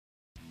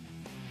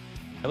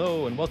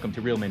Hello and welcome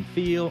to Real Men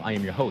Feel. I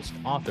am your host,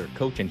 author,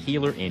 coach, and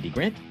healer, Andy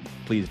Grant.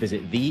 Please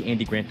visit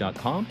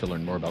theandygrant.com to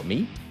learn more about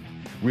me.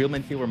 Real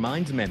Men Feel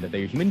reminds men that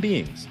they are human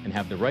beings and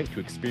have the right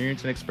to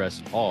experience and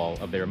express all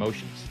of their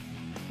emotions.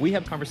 We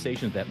have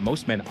conversations that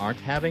most men aren't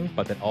having,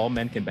 but that all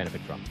men can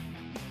benefit from.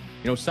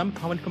 You know, some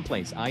common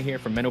complaints I hear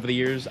from men over the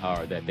years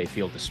are that they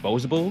feel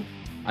disposable,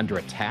 under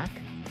attack,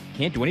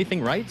 can't do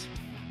anything right,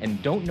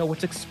 and don't know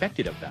what's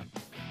expected of them.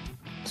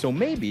 So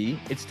maybe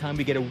it's time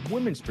we get a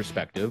woman's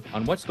perspective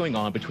on what's going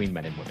on between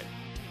men and women.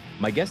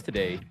 My guest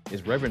today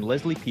is Reverend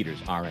Leslie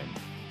Peters, RN.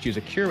 She is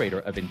a curator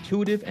of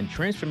intuitive and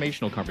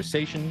transformational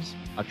conversations,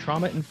 a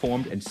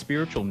trauma-informed and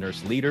spiritual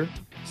nurse leader,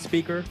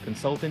 speaker,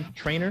 consultant,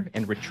 trainer,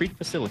 and retreat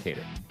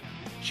facilitator.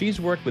 She's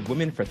worked with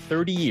women for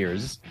 30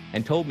 years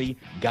and told me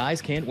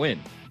guys can't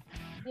win.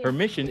 Her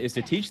mission is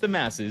to teach the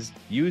masses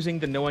using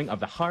the knowing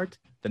of the heart,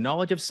 the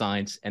knowledge of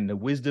science, and the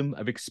wisdom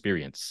of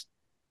experience.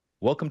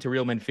 Welcome to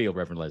Real Men Feel,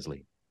 Reverend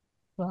Leslie.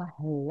 Well,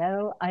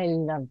 hello. I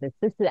love this.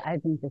 I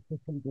think this is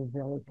going to be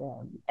really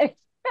good.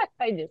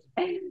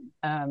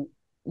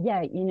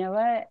 Yeah, you know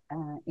what,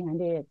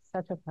 Andy, it's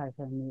such a pleasure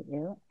to meet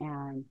you.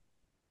 And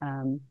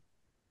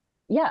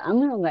yeah, I'm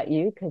going to let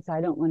you, because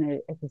I don't want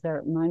to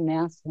exert my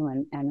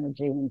masculine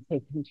energy and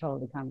take control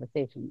of the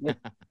conversation.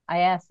 I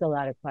asked a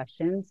lot of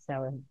questions,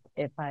 so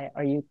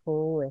are you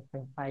cool if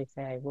I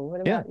say, well,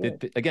 what about you?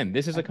 Again,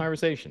 this is a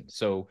conversation.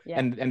 So, yeah,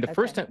 and the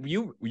first time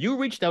you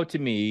reached out to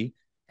me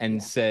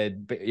and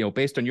said, you know,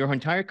 based on your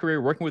entire career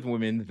working with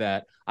women,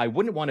 that I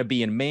wouldn't want to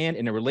be a man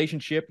in a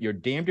relationship. You're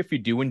damned if you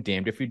do and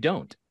damned if you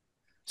don't.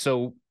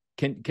 So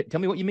can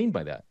tell me what you mean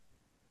by that?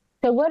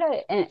 So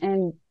you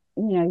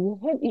know, you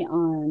hit me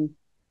on,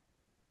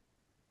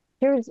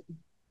 here's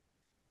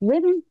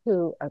women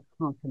who are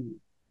confident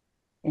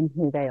in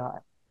who they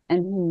are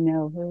and who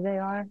know who they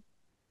are.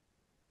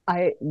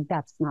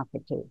 That's not the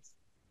case.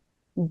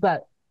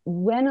 But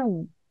when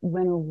a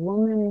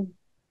woman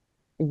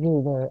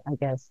either, I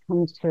guess,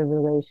 comes to a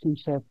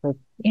relationship with,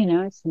 you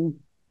know, some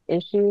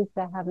issues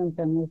that haven't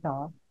been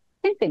resolved.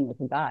 Same thing with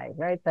a guy,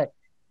 right? But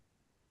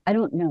I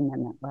don't know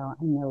men that well.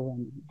 I know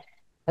women.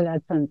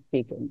 That's what I'm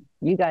speaking.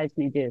 You guys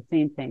may do the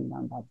same thing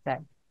on that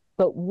side.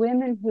 But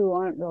women who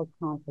aren't real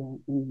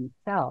confident in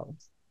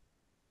themselves,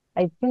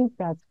 I think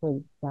that's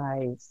where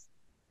guys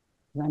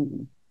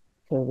run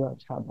into real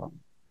trouble.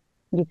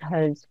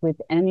 Because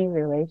with any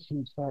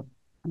relationship,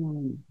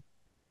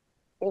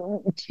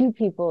 two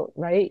people,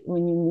 right?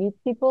 When you meet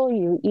people,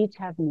 you each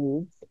have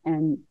needs,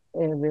 and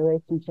a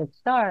relationship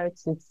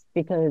starts, it's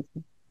because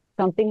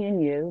something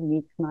in you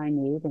meets my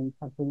need and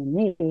something in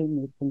me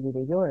meets the need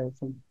of yours.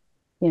 And,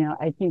 you know,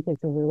 I think as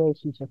a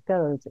relationship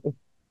goes,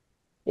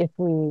 if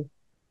we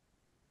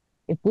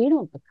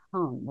don't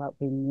become what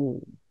we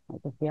need,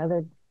 like if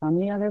from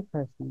the other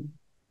person,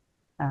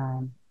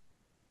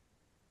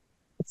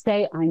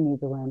 say I need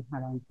to learn how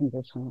to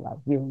unconditionally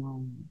love you in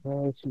a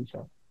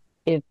relationship.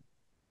 If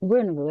we're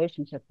in a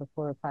relationship for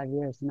 4 or 5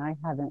 years and I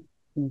haven't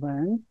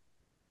learned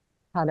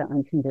how to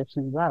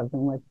unconditionally love,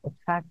 and what's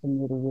attracted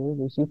me to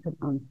you is you could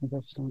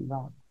unconditionally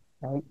love,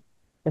 right?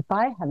 If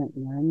I haven't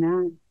learned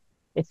that,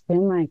 it's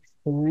been my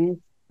experience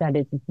that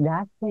it's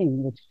that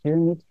thing which drew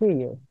me to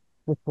you,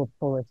 which will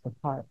pull us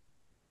apart.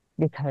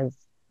 Because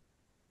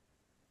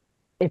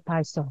if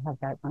I still have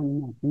that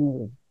unmet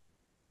need,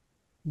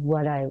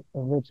 what I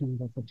originally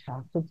was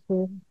attracted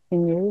to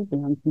in you, the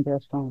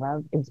unconditional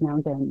love, is now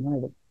getting rid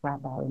of the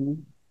crap out of me.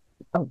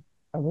 Oh,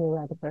 are we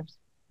allowed to first?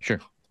 Sure.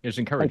 It's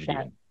encouraged.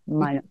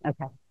 Like that.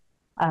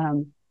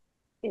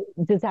 Okay.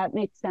 Does that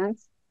make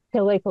sense?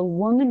 So like a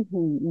woman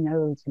who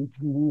knows and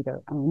can meet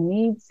her own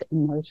needs,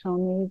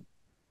 emotional needs,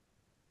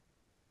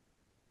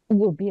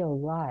 will be a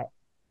lot.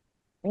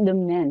 The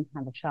men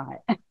have a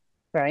shot,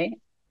 right?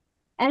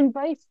 And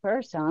vice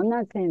versa. I'm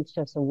not saying it's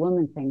just a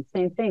woman thing.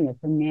 Same thing. If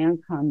a man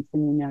comes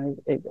and, you know,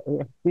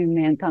 if a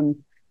man comes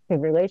to a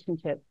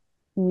relationship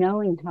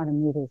knowing how to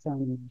meet his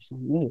own emotional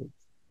needs,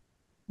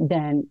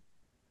 then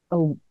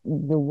the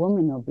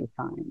woman will be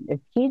fine. If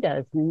he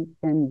doesn't,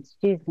 then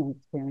she's going to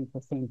experience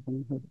the same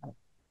thing he does.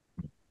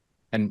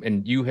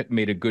 And you had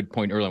made a good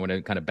point earlier. I want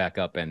to kind of back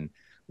up, and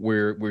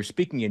we're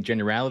speaking in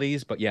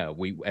generalities, but yeah,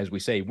 as we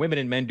say, women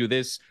and men do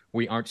this.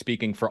 We aren't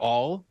speaking for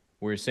all.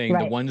 We're saying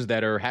the ones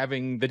that are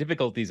having the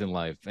difficulties in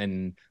life,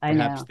 and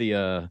perhaps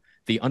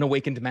the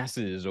unawakened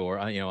masses, or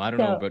I don't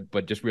know,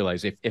 but just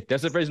realize if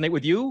doesn't resonate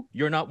with you,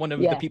 you're not one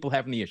of the people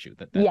having the issue.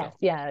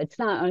 It's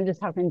not. I'm just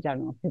talking in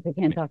general because I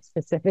can't talk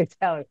specifics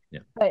out. Yeah.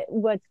 But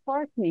what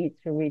sparked me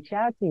to reach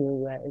out to you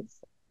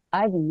was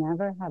I've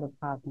never had a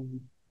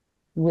problem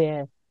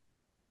with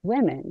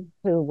women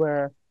who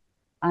were.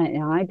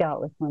 I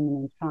dealt with women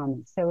in trauma,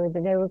 so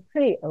they were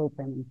pretty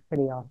open and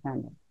pretty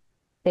authentic.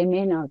 They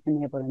may not have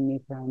been able to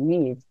meet their own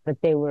needs, but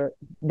they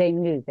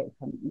knew they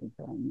couldn't meet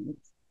their own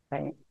needs,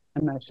 right?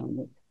 Emotional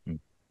needs. Mm.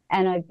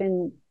 And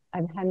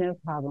I've had no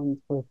problems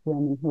with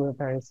women who are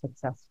very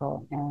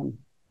successful and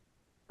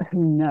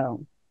who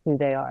know who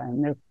they are,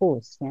 and they're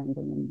full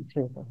standing in the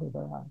truth of who they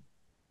are.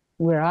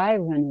 Where I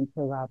run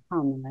into a lot of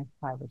problem in the last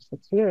 5 or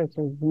 6 years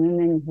is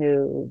women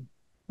who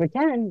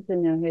pretend to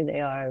know who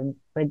they are,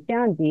 but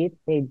down deep,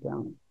 they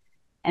don't.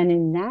 And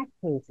in that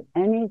case,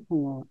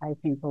 anything, I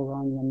think,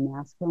 along the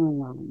masculine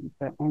line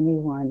for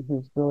anyone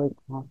who's really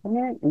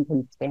confident and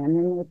can stand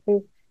in their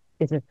truth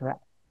is a threat.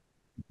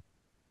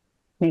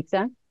 Make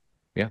sense?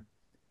 Yeah.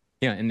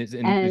 Yeah, and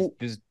And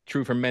this is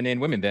true for men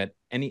and women that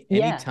any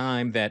yeah,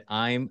 time that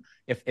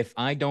if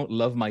I don't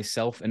love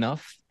myself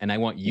enough and I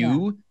want yeah,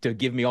 you to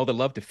give me all the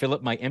love to fill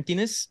up my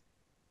emptiness,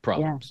 yeah.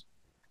 problems.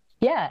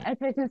 Yeah, I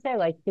was gonna say,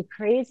 like, the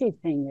crazy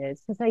thing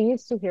is, because I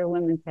used to hear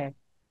women say,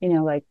 you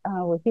know, like,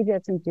 oh, well, he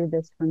doesn't do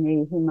this for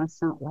me, he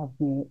must not love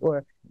me,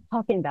 or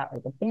talking about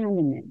like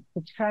abandonment,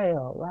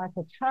 betrayal, lack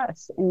of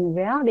trust. And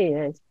the reality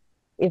is,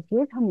 if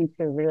you're coming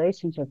to a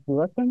relationship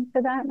looking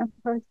for that in a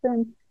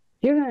person,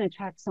 you're going to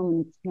attract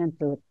someone who can't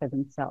do it for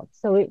themselves.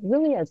 So it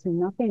really has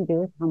nothing to do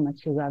with how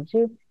much he loves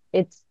you.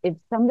 It's if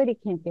somebody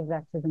can't give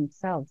that to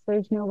themselves,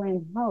 there's no way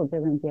in hell they're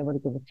going to be able to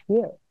give it to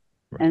you.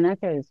 Right. And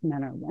that goes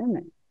men or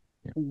women,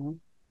 Yeah. you know.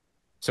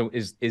 So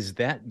is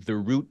that the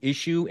root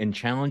issue and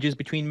challenges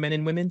between men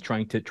and women,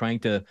 trying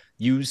to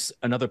use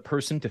another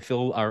person to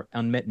fill our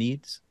unmet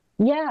needs?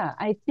 Yeah,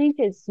 I think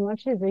as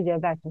much as we go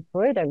back to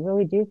Freud, I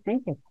really do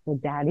think it's the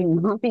daddy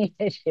mommy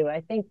issue.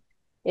 I think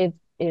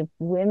if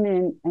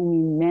women, I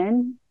mean,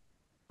 men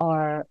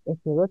are, if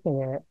you look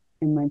at it,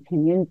 in my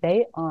opinion,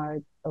 they are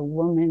a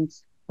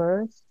woman's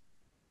first,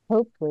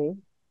 hopefully,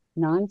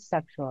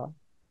 non-sexual,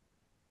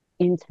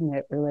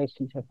 intimate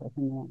relationship with a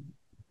man.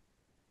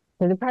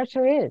 So the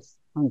pressure is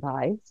on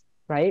guys,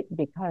 right?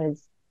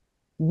 Because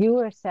you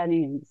are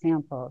setting an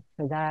example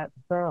for that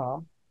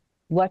girl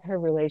what her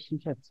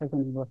relationships are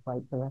going to look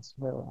like the rest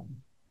of her life,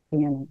 the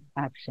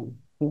interaction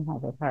you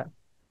have with her.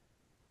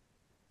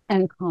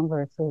 And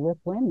conversely with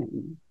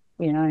women,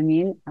 you know what I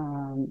mean?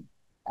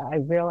 I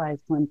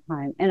realized one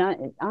time,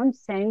 and I'm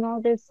saying all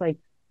this like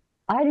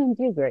I didn't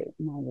do great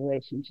in my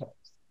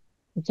relationships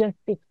just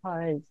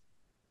because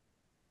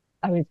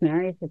I was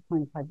married for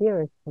 25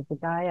 years, but the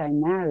guy I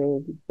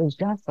married was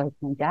just like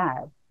my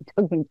dad. It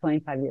took me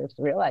 25 years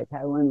to realize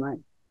how I'm like,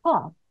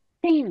 oh,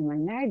 damn, I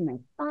married my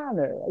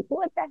father. Like,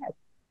 what the heck?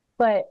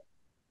 But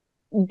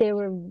they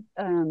were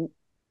um,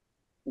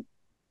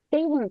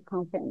 they weren't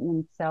confident in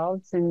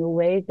themselves, and the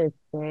way that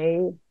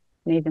they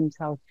made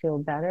themselves feel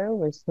better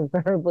was to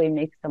verbally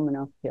make someone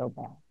else feel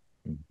bad.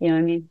 Mm. You know what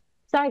I mean?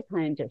 So I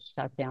kind of just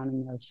shut down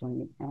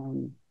emotionally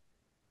and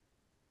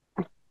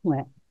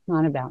went, it's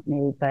not about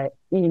me, but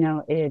you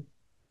know, it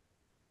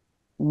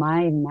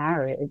my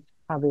marriage,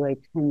 probably like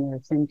 10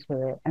 years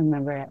into it, I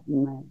remember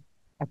my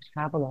ex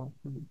traveled all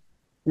the time.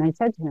 And I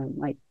said to him,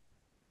 like,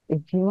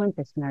 if you want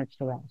this marriage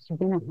to last, you're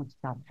going to have to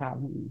stop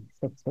traveling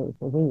 6 days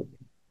a week.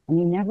 And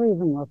he never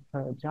even looked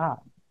for a job.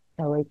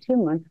 So like 2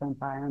 months went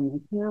by. I'm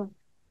like, you know,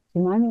 do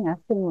you mind me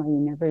asking why you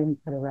never even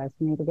put a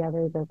resume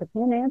together? He goes, I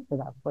can't answer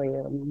that for you.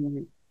 And I'm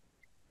like,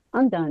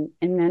 I'm done.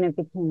 And then it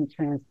became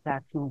a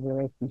transactional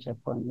relationship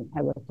for me.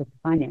 I looked at the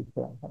finances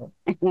of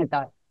it. And I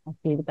thought, I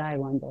see the guy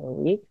 1 day a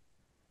week.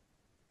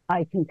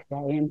 I can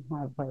stay and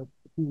have like,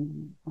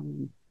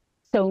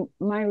 so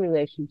my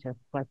relationship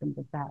wasn't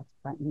the best,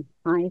 but in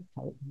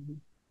hindsight,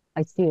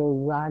 I see a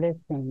lot of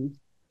things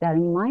that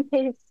in my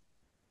case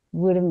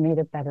would have made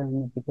it better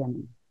in the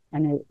beginning.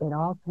 And it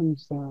all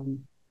comes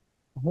down,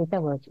 I hate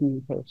that word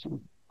communication.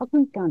 It all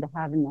comes down to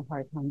having the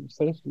hard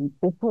conversations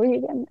before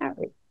you get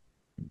married.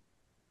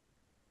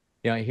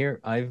 Yeah,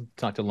 I've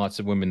talked to lots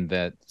of women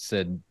that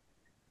said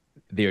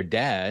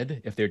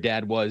if their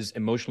dad was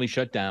emotionally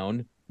shut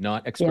down,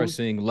 not Yeah,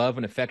 expressing love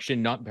and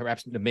affection, not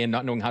perhaps the man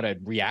not knowing how to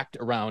react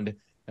around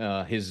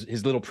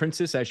his little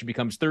princess as she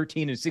becomes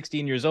 13 and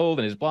 16 years old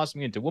and is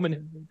blossoming into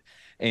womanhood,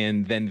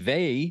 and then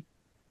they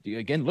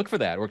again look for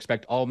that or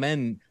expect all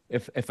men.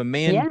 If a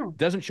man yeah,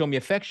 doesn't show me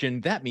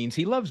affection, that means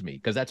he loves me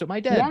because that's what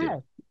my dad did.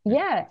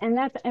 yeah,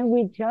 yeah. And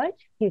we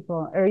judge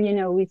people, or, you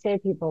know, we say to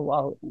people,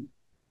 well,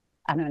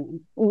 I don't know,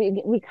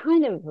 we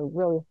kind of are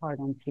really hard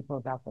on people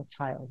about their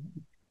childhood.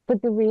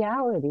 But the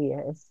reality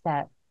is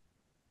that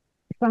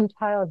from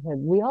childhood,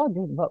 we all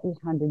did what we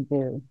had to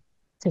do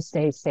to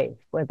stay safe,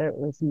 whether it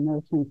was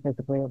emotionally,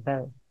 physically, or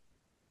both.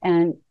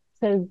 And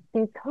so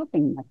these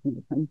coping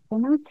mechanisms, they're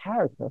not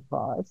character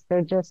flaws.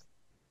 They're just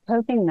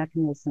coping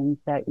mechanisms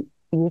that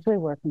usually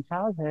work in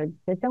childhood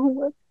that don't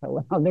work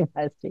so well the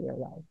rest of your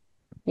life.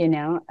 You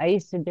know, I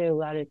used to do a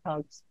lot of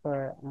talks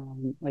for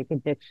like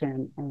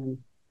addiction and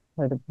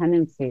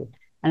codependency.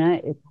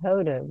 And it's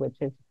CODA, which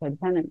is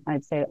codependent.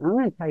 I'd say, I'm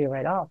going to tell you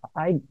right off,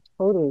 I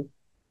totally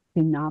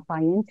do not buy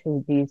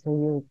into these are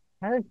your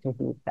character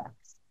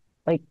defects.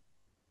 Like,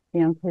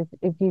 you know, because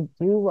if you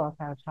do walk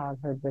out of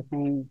childhood with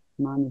any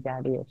mommy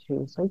daddy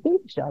issues, like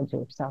you judge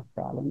yourself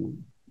that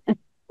and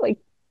like,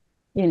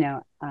 you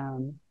know,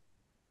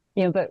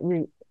 but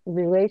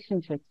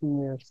relationships, and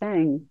we were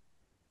saying,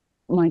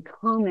 my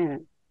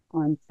comment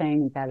on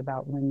saying that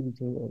about women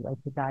do, like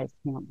the guys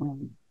can't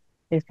win,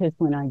 is because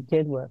when I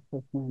did work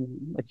with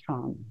women with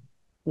trauma,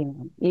 you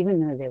know,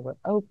 even though they were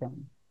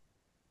open,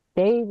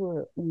 they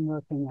were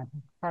looking at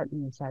their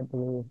partners, I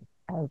believe,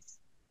 as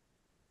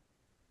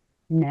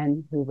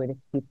men who would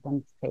keep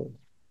them safe.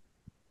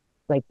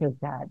 like your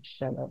dad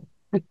should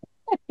have,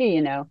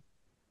 you know?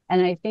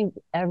 And I think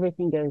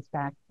everything goes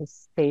back to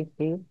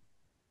safety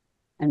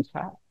and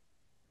trust.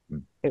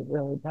 Mm. It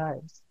really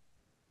does.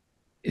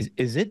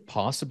 Is it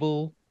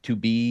possible to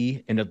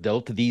be an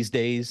adult these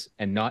days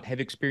and not have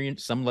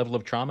experienced some level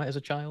of trauma as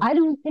a child? I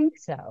don't think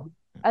so.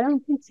 I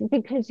don't think so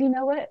because you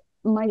know what?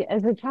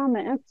 As a trauma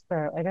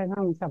expert, like I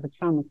call myself a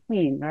trauma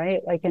queen,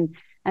 right? Like and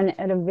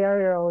at a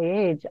very early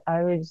age,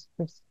 I was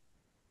just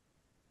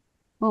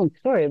long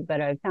story,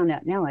 but I found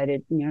out now I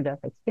did near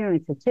death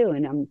experience it too.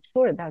 And I'm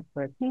sure that's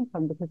where it came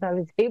from because I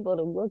was able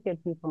to look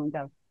at people and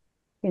go,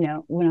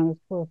 when I was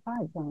 4 or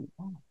 5, going,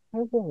 oh, I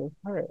really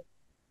hurt.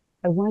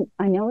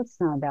 I know it's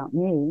not about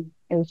me.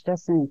 It was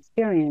just an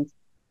experience.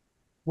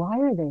 Why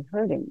are they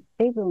hurting?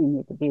 They really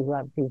need to be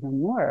loved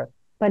even more.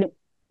 But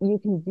you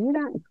can do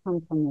that and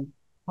come from a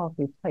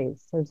healthy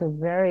place.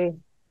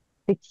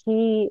 The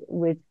key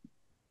with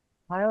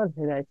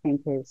childhood, I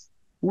think, is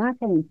not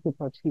getting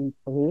people to change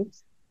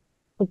beliefs,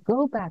 but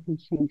go back and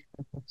change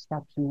the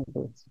perception of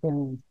the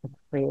experience that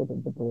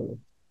created the belief.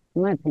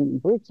 In my opinion,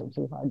 beliefs are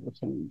too hard to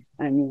change.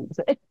 I mean,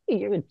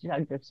 you would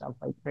judge yourself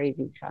like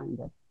crazy trying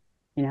to,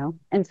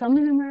 and some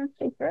of them are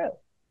actually true.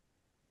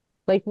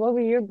 Like, what were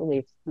your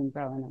beliefs from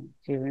growing up?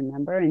 Do you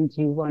remember? And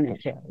do you want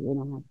to share? You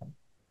don't have to.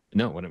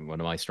 No, one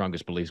of my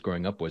strongest beliefs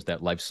growing up was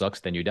that life sucks,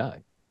 then you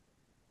die.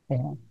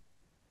 Yeah.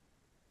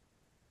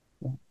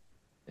 Yeah.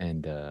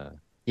 And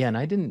yeah, and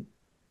I didn't.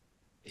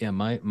 Yeah,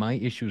 my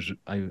issues.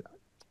 I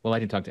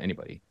didn't talk to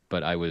anybody,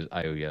 but I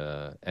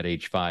at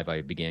age 5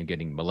 I began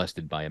getting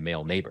molested by a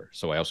male neighbor.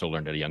 So I also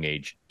learned at a young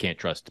age can't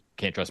trust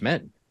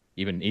men.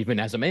 Even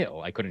as a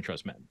male, I couldn't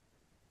trust men.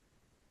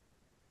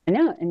 I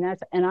know, and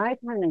I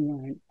kind of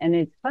learned, and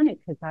it's funny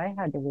because I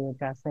had to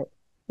readdress it,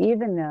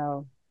 even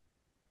though,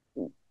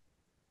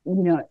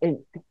 it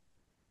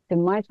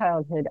in my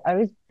childhood,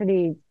 I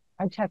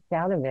checked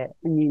out of it.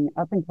 I mean,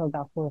 up until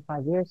about 4 or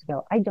 5 years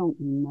ago, I don't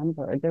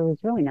remember. There was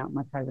really not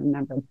much I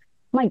remember.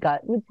 My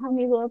gut would tell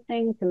me little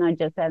things, and I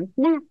just said,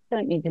 nah,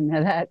 don't need to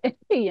know that,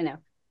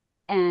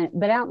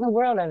 But out in the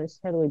world, I was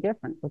totally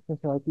different, which was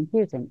really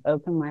confusing.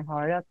 Opened my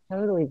heart up,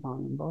 totally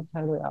vulnerable,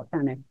 totally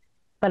authentic.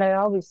 But I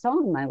always saw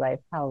in my life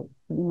how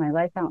my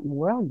life out in the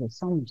world was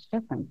so much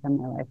different than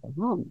my life at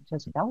home. It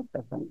just felt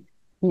different.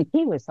 And the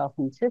key was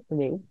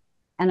authenticity,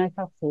 and I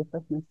felt safe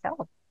with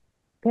myself.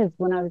 Because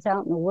when I was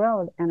out in the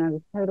world and I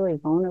was totally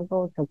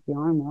vulnerable, took the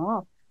armor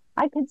off,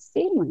 I could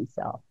see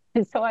myself.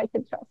 And so I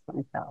could trust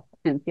myself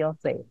and feel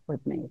safe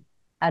with me.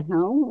 At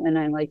home, and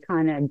I like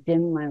kind of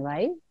dimmed my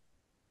light,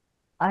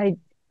 I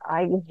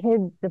I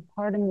hid the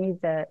part of me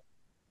that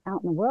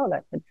out in the world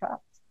I could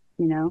trust,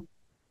 you know.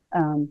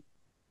 Um,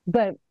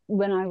 but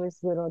when I was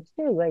little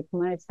too, like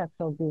my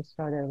sexual abuse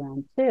started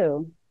around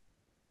 2.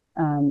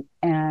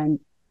 And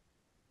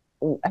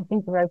I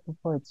think right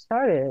before it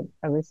started,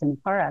 I was in a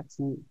car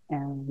accident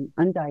and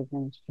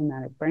undiagnosed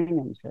traumatic brain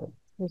injury.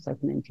 It was like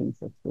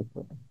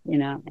 1964,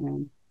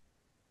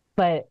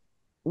 but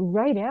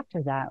right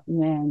after that,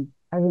 when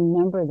I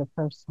remember the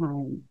first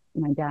time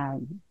my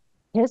dad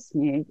kissed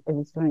me, it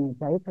was during a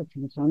diaper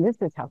change. And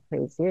this is how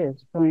crazy it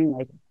is, during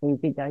like a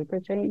baby diaper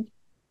change.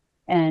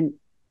 And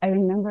I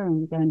remember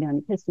him going down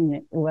and kissing me.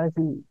 It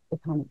wasn't the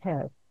kind of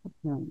kiss,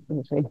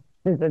 usually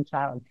as a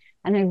child.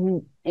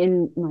 And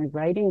in my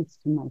writings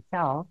to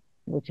myself,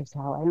 which is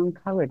how I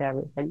uncovered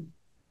everything,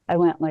 I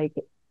went like,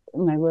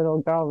 my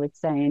little girl was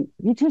saying,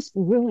 you just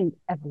ruined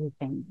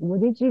everything.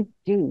 What did you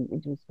do? You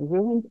just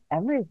ruined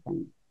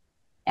everything.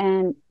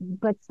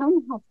 But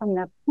somehow from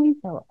that point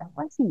though, I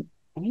wasn't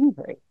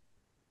angry.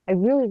 I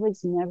really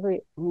was never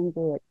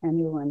angry at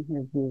anyone who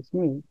abused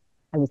me.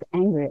 I was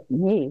angry at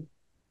me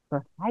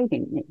for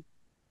hiding me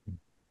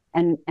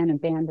and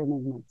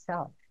abandoning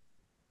myself.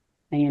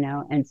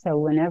 And so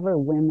whenever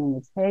women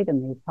would say to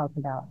me, talk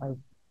about like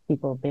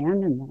people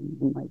abandon them,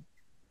 I'm like,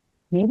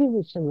 maybe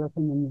we should look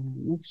in the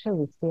mirror, make sure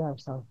we see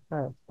ourselves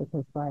first,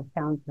 because what I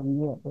found for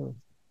me, it was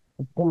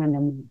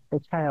abandonment,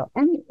 betrayal,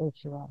 any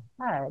issue I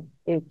had,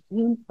 it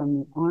came from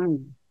the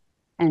army.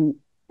 And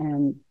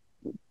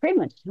pretty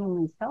much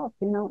telling myself,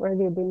 you're not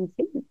worthy of being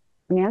seen.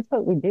 I mean, that's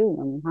what we do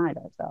when we hide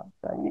ourselves,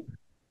 right?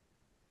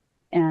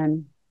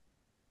 And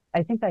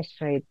I think I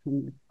strayed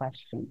from the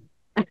question,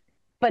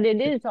 but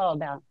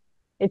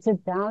it's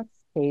about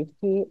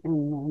safety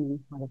and learning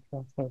how to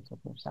feel safe with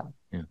yourself.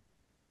 Yeah.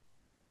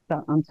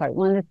 So I'm sorry.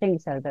 One of the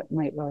things though that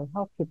might really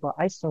help people,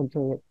 I still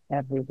do it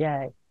every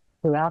day,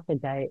 throughout the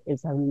day,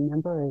 is I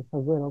remember as a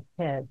little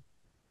kid,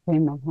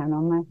 putting my hand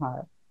on my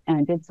heart, and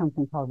I did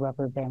something called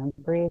rubber band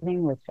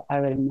breathing, which I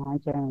would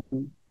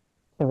imagine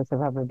there was a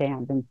rubber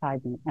band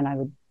inside me, and I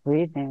would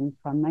breathe in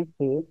from my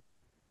feet,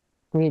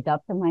 breathe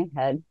up to my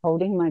head,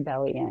 holding my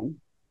belly in,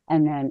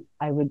 and then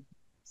I would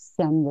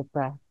send the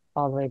breath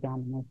all the way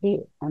down to my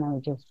feet, and I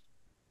would just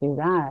do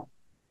that.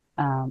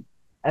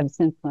 I've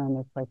since learned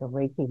it's like a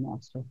Reiki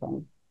master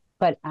thing.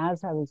 But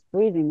as I was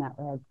breathing that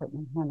way, I'd put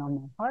my hand on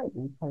my heart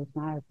and close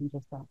my eyes and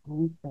just go,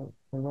 I'm safe,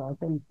 the world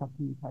and stuff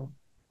in place.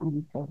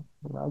 I'm safe,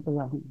 the world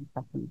around and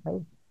stuff in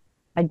place.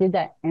 I did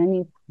that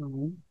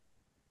anytime.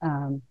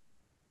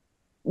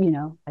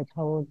 I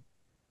told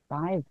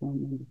 5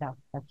 women about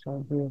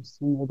sexual abuse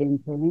and they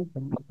didn't do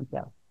anything. I would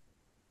go,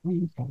 "I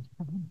didn't say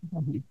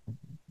something."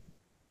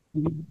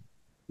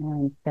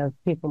 And those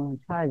people in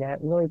charge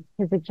that really,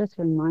 because it just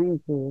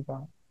reminds you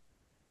that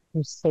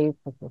you're safe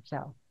with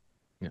yourself.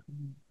 Yeah.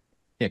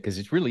 Yeah, because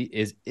it really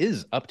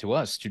is up to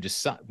us to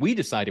decide. We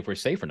decide if we're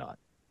safe or not.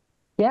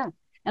 Yeah.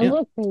 And Yeah.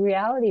 look, the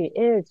reality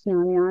is, I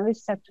mean, I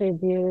was sexually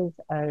abused,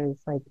 I was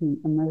like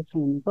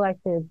emotionally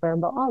neglected,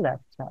 verbal, all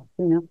that stuff,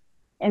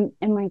 And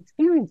my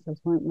experiences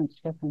weren't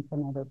much different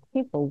than other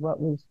people. What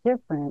was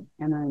different,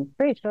 and I'm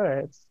pretty sure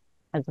it's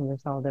as a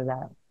result of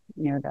that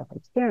near-death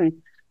experience,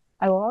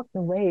 I walked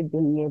away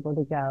being able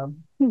to go,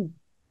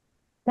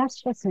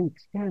 that's just an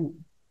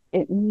experience.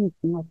 It means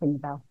nothing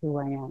about who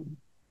I am.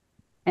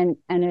 And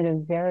at a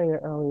very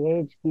early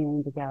age,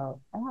 being to go,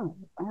 oh,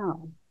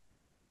 wow,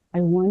 I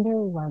wonder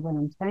why what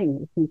I'm saying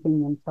is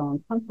making them so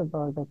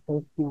uncomfortable that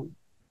they can't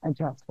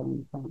address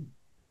anything,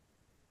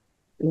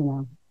 you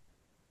know?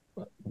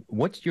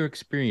 What's your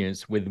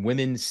experience with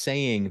women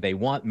saying they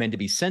want men to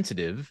be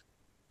sensitive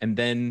and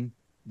then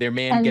their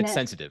man And gets that,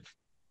 sensitive?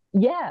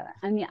 yeah,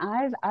 I mean,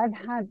 I've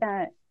had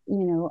that,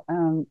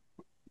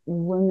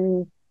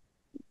 women,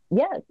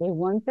 yeah, they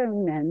want their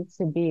men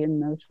to be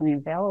emotionally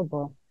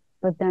available,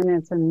 but then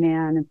as a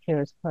man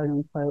appears quote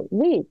unquote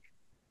weak,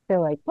 they're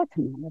like, what's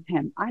the matter with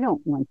him? I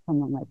don't want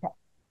someone like that.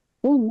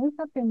 Well, make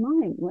up your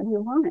mind. What do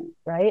you want?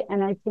 Right.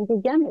 And I think,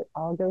 again, it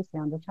all goes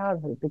down to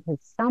childhood because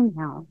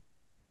somehow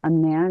a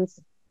man's,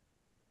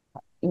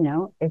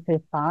 if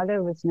his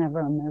father was never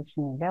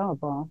emotionally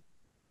available,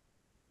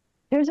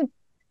 there's a,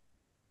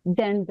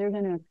 then they're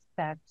going to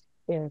expect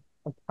if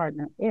a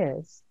partner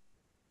is,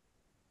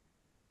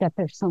 that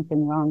there's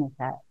something wrong with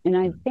that. And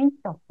I think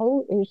the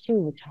whole issue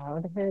with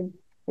childhood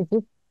is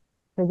just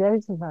for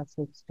those of us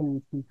who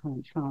experience some kind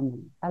of trauma.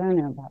 I don't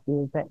know about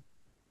you, but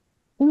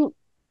you know,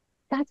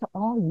 that's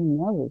all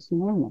is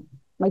normal.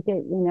 Like,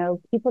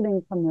 people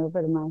didn't come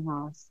over to my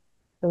house.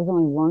 There was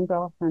only one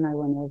girlfriend I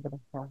went over to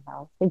her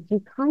house. Like,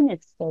 you kind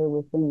of stay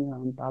within your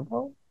own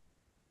bubble.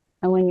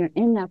 And when you're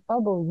in that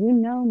bubble, you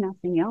know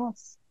nothing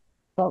else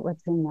but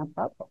what's in that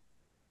bubble.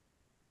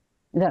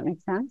 Does that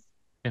make sense?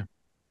 Yeah.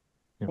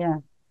 Yeah. Yeah.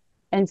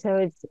 And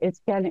so it's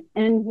getting,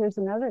 and here's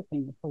another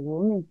thing. If a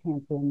woman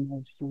can't be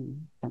emotionally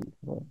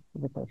sensitive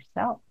with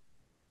herself,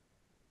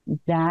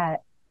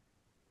 that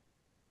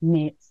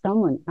makes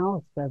someone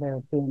else, whether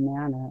it be a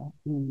man or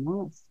anyone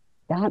else,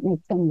 that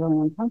makes them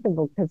really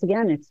uncomfortable because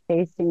again, it's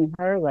facing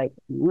her like,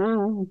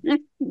 Yeah.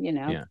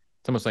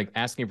 It's almost like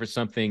asking for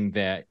something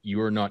that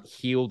you're not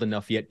healed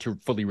enough yet to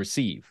fully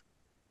receive.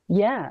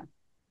 Yeah.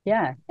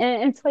 Yeah.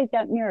 And it's like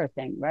that mirror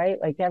thing,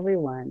 right? Like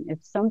everyone, if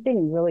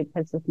something really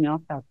pisses me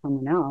off about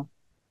someone else,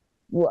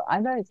 well,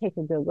 I gotta take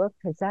a good look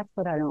because that's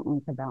what I don't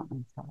like about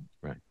myself.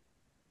 Right.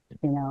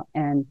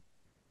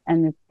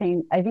 And the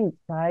same, I think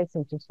guys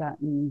have just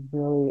gotten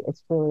really,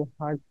 it's really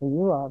hard for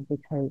you all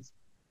because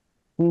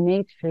we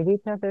may treat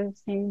each other the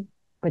same,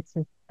 but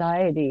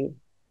society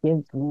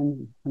gives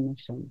women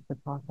permission to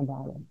talk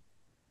about it.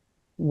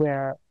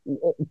 Where,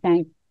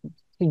 thanks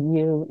to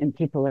you and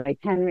people like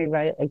Henry,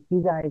 right? Like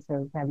you guys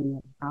are getting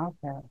it out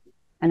there.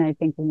 And I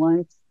think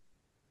once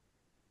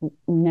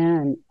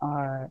men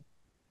are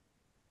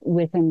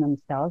within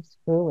themselves,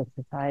 through what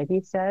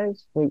society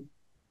says,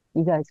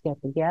 you guys get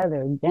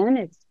together, then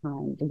it's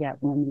time to get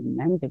women and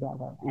men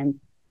together. And,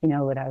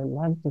 what I would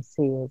love to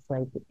see is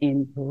like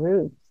in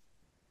groups,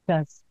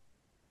 just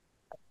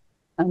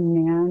a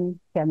man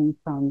getting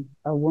from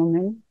a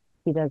woman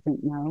he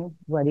doesn't know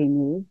what he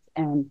needs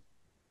and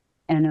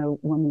a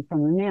woman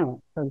from a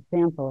man. For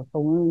example, if a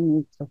woman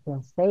needs to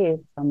feel safe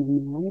from a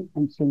man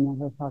and she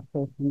never felt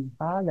safe from her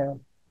father,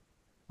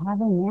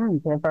 have a man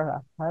give her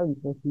a hug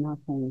with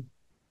nothing,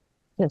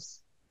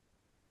 just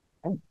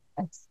a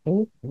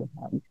safety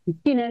hug.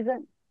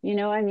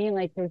 What I mean?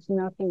 Like there's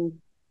nothing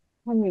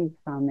coming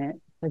from it,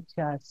 but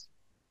just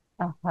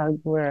a hug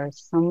where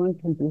someone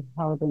can be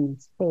held in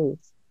a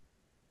space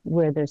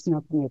where there's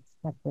nothing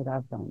expected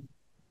of them.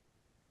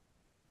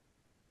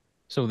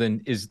 So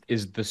then is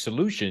the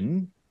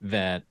solution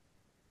that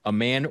a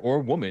man or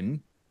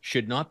woman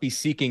should not be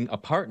seeking a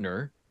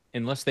partner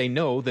unless they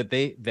know that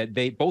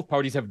they both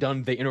parties have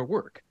done the inner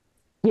work.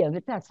 Yeah,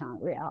 but that's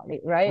not reality,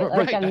 right?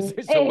 Like, Right. I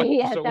mean, So what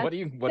yeah, so what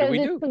do so we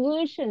do?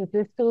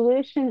 the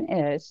solution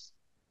is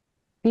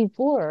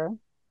before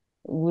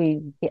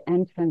we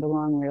enter into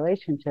long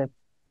relationships,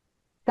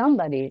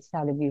 somebody's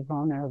got to be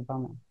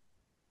vulnerable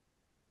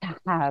to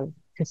have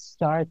to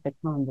start the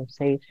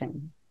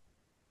conversation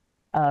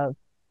of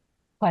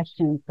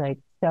questions like,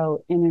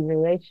 so in a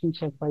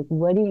relationship, like,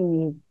 what do you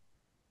need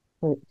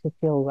to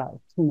feel loved,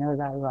 to know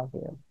that I love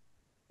you?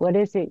 What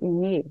is it you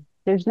need?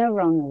 There's no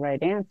wrong or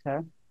right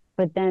answer.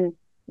 But then,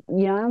 I'm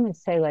going to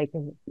say, like,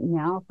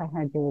 now if I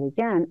had to do it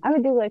again, I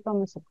would do like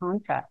almost a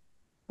contract,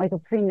 like a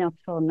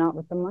prenuptial, not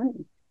with the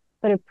money,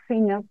 but a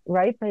prenup,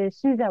 right? But as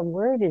soon as that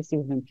word is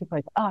even, people are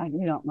like, oh,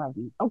 you don't love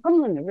me. Oh,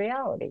 come on, the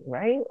reality,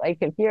 right? Like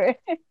if you're,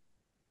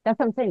 that's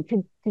what I'm saying,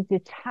 to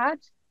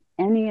detach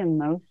any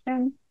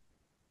emotion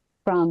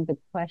from the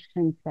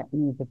questions that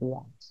need to be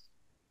asked,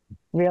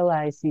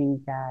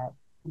 realizing that,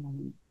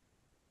 um,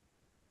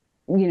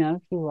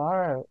 if you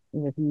are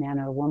with a man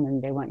or a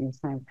woman, they want you to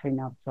sign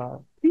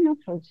prenuptial.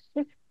 Prenuptial is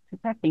just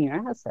protecting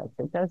your assets.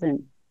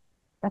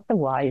 That's a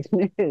wise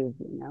move.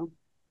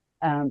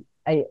 Um,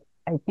 I,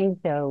 I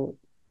think though,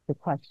 the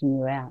question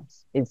you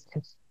ask is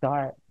to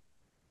start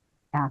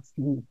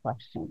asking the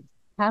questions.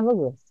 Have a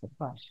list of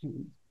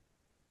questions,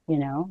 you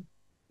know,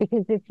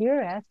 because if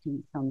you're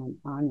asking someone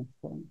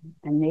honestly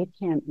and they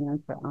can't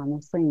answer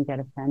honestly and get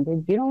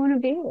offended, you don't want to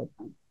be with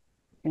them,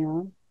 you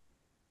know?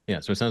 Yeah.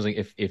 So it sounds like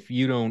if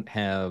you don't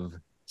have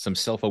some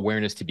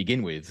self-awareness to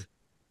begin with,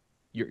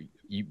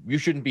 you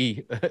shouldn't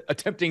be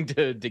attempting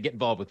to get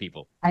involved with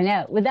people. I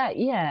know with that,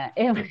 yeah.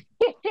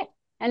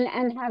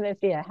 And have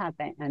it be a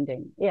happy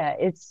ending. Yeah,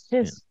 it's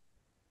Yeah. just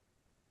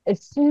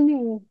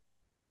assuming,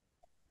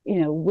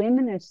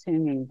 women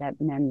assuming that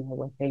men know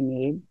what they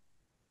need,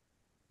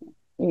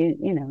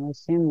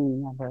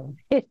 assuming never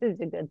is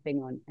a good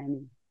thing on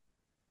any.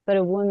 But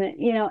a woman,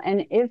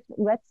 and if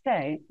let's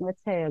say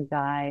a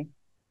guy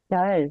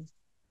does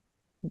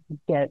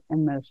get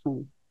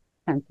emotionally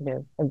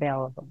sensitive,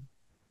 available,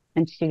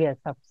 and she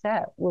gets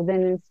upset, well,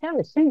 then instead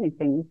of assuming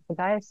things, the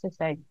guy has to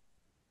say,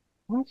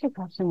 why don't you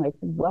question, like,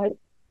 what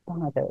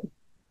bothered?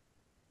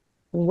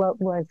 What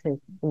was it?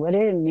 What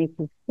did it make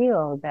you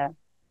feel that,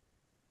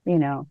 you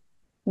know,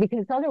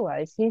 because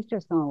otherwise he's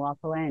just going to walk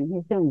away and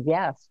he's going to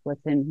guess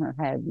what's in her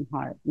head and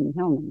heart and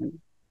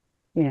him.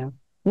 You know,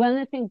 one of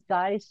the things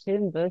guys do,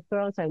 and both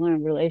girls, I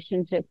learned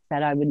relationships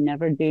that I would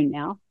never do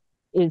now,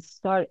 is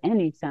start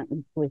any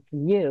sentence with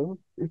you.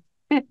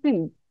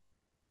 you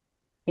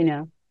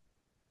know,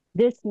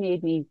 this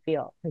made me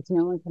feel, because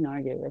no one can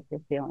argue with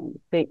your feelings.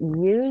 But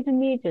you to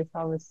me just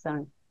all of a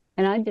sudden,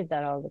 and I did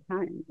that all the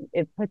time.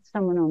 It puts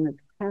someone on the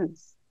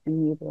defense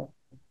immediately.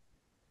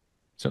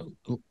 So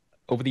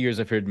over the years,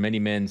 I've heard many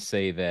men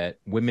say that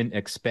women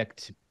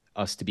expect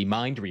us to be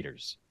mind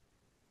readers,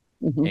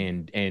 Mm-hmm.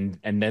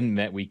 and then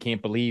that we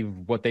can't believe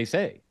what they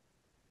say.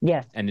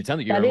 Yes, And it sounds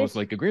like you're that almost is,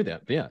 like agree with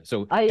that. Yeah.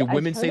 So do I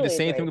women say the totally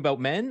same thing agree.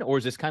 about men, or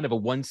is this kind of a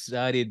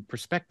one-sided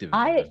perspective?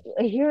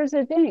 Here's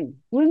the thing.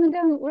 Women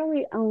don't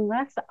really,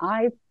 unless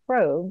I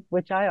probe,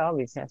 which I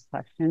always ask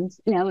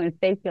questions, if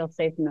they feel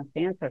safe enough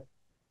to answer.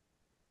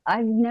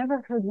 I've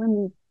never heard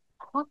women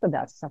talk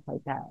about stuff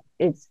like that.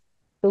 It's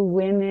the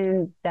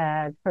women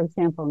that, for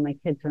example, my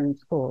kids are in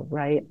school,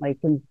 right? Like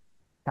in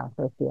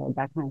Southfield,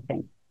 that kind of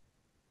thing.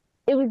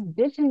 It was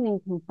bitching and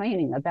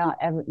complaining about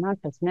not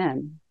just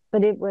men,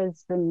 but it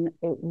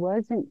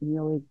wasn't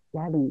really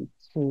getting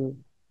to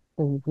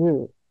the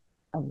root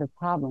of the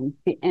problem.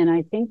 And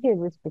I think it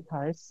was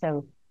because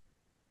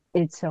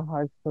it's so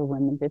hard for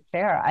women to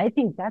share. I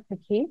think that's a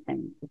key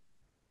thing.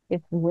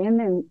 If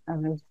women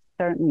of a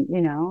certain,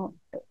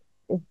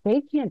 if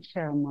they can't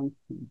share amongst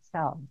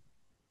themselves,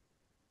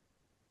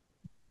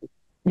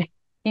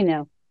 you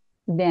know,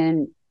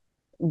 then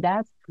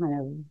that's kind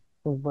of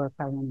the work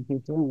I want to be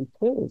doing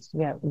too, is to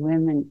get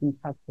women in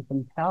touch with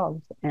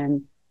themselves.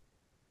 And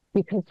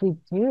because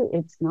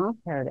it's not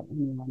fair to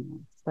anyone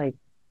else. Like,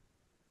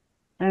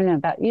 I don't know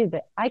about you,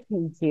 but I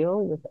can deal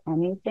with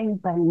anything,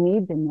 but I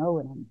need to know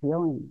what I'm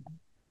dealing with.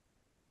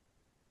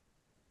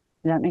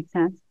 Does that make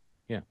sense?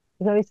 Yeah.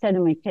 I've always said to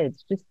my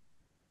kids, just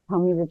tell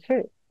me the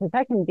truth, because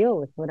I can deal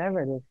with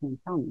whatever it is you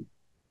tell me.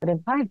 But if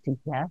I have to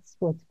guess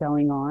what's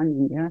going on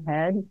in your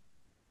head,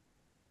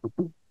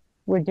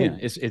 we're Yeah.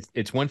 doomed.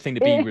 It's one thing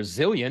to be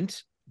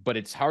resilient, but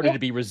it's harder Yeah, to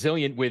be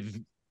resilient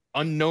with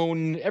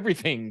unknown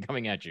everything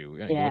coming at you.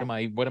 yeah.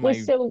 What am Well, I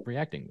so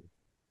reacting?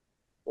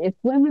 if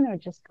women are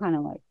just kind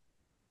of like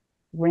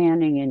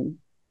ranting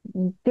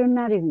and they're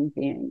not even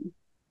being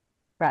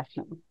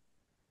rational,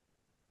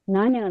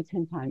 9 out of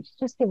 10 times,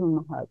 just give them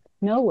a hug.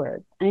 No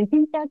words. And I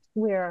think that's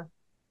where,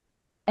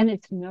 and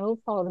it's no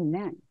fault of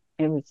men.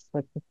 It was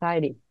like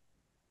society.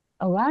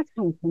 A lot of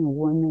times when a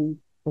woman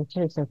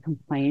bitches or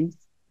complains,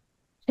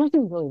 she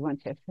doesn't really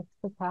want you to fix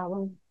the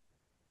problem.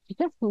 She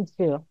just wants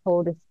you to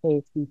hold a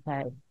space and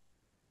say,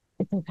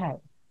 it's okay.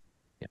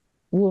 Yeah.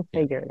 We'll Yeah.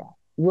 figure it out.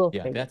 We'll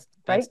Yeah. figure it out. That's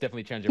Right?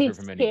 definitely a challenge I've heard She's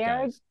from many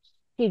scared. guys.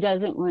 She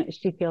doesn't want,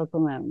 she feels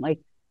alone. Like,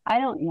 I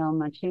don't yell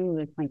much, even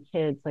with my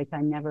kids, like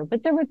I never,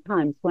 but there were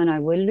times when I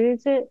would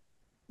lose it.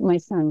 My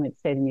son would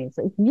say to me, it's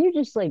like, you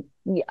just like,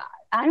 yeah,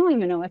 I don't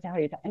even know what the hell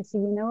you're talking. I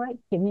said, you know what?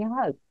 Give me a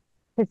hug.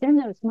 Because in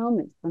those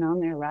moments when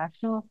I'm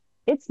irrational,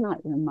 it's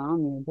not your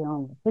mom you're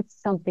dealing with.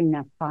 It's something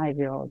that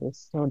 5-year-old is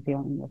still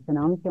dealing with. And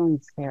I'm feeling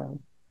scared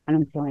and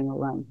I'm feeling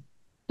alone.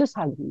 Just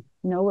hug me.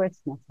 Know where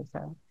it's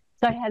necessary.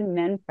 So I had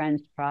men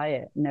friends try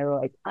it and they were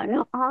like, I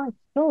know, it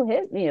still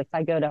hit me if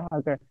I go to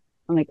hug her.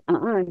 I'm like,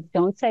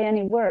 don't say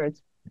any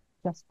words.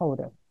 Just hold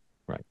her.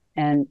 Right.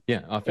 And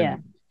Yeah. yeah,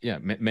 Often, yeah.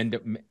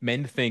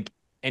 Men think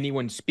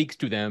anyone speaks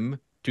to them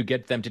to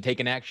get them to take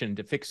an action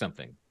to fix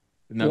something.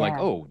 And they're like,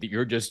 yeah, oh,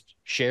 you're just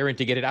sharing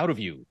to get it out of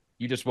you.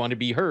 You just want to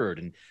be heard.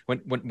 And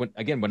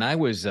when I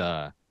was,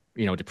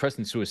 depressed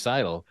and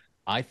suicidal,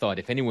 I thought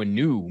if anyone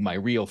knew my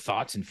real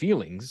thoughts and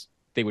feelings,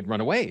 they would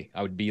run away.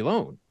 I would be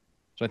alone.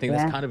 So I think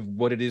that's Yeah. kind of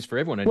what it is for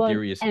everyone. And Well,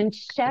 Darius, and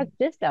check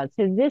this out.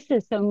 So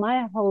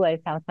my whole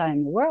life outside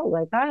in the world,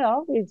 like I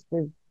always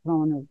was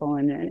vulnerable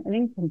and I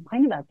didn't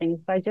complain about things,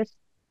 but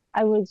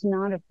I was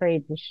not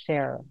afraid to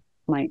share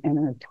my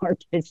inner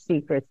darkest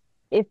secrets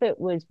if it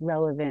was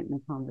relevant in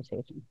the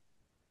conversation.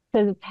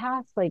 So the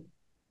past like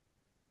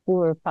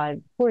 4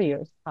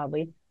 years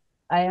probably,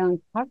 I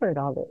uncovered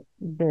all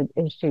the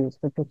issues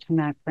with the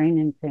traumatic brain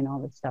injury and all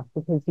this stuff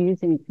because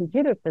using a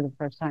computer for the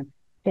first time,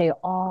 they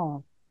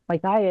all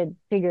like I had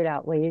figured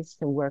out ways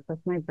to work with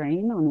my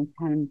brain on a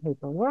pen and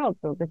paper world,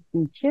 but with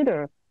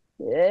computer,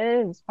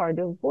 it's hard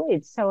to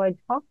avoid. So I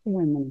talked to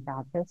women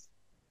about this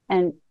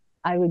and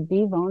I would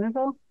be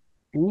vulnerable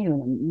and they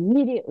would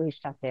immediately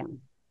shut down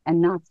and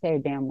not say a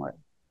damn word.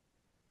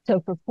 So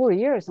for 4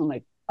 years, I'm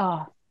like,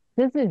 oh,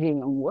 this is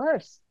even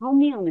worse. Tell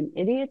me I'm an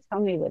idiot,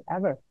 tell me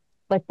whatever.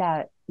 But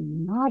that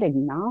not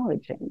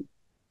acknowledging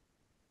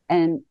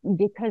and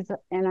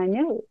I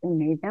knew it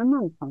made them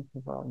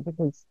uncomfortable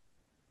because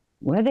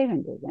what are they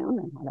going to do? They don't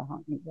know how to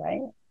help me,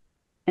 right?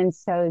 And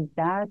so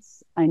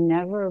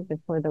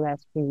before the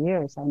last few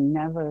years, I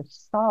never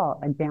saw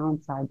a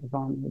downside to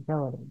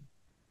vulnerability.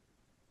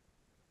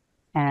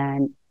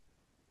 And,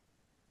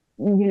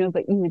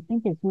 but you would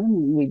think as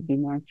women, we'd be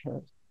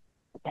nurturers.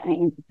 But that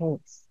ain't the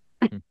case.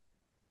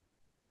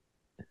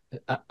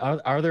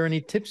 are there any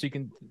tips you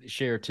can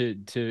share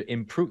to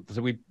improve?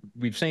 So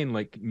we've saying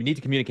like we need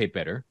to communicate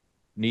better,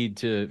 need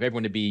to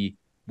everyone to be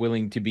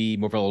willing to be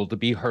more vulnerable, to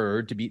be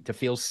heard, to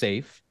feel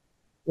safe,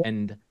 Yeah.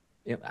 and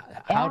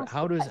Ask,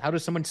 how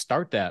does someone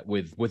start that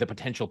with a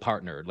potential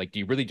partner? Like, do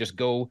you really just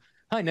go,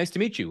 "Hi, nice to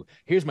meet you.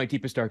 Here's my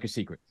deepest darkest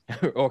secret,"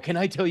 or can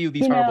I tell you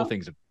these horrible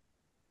things?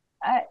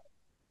 I,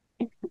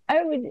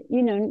 I would,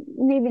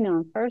 maybe not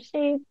on first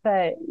date,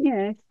 but,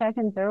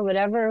 second, third,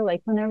 whatever,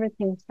 like whenever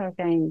things start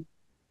getting,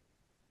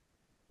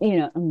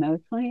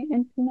 emotionally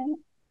intimate,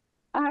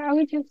 I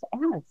would just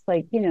ask,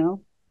 like,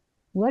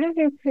 what are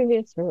your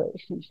previous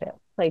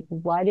relationships? Like,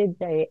 why did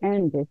they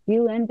end? If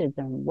you ended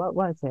them, what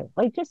was it?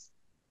 Like, just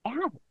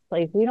ask.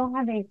 Like, we don't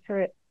have any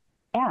to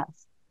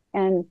ask.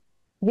 And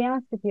to be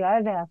honest with you,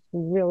 I've asked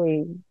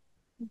really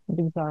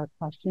bizarre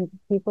questions to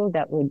people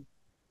that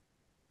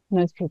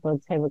most people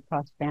would say would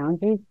cross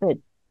boundaries, but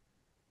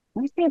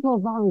most people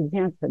have always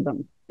answered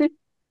them,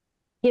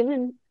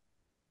 given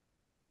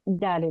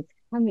that it's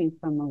coming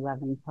from a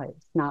loving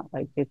place, not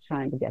like you're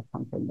trying to get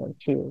something or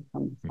achieve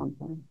from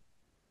something.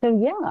 So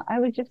yeah,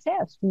 I would just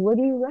ask, what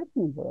do you like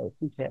in a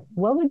relationship?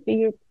 What would be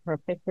your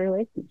perfect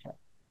relationship?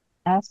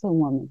 Ask a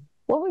woman,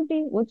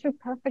 what's your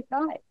perfect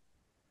guy?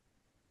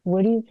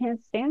 What do you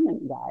can't stand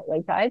in a guy?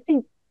 Like I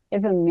think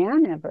if a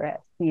man ever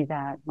asked me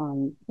that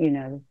on,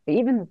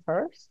 even the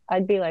first,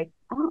 I'd be like,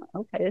 oh,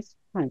 okay, this is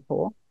kind of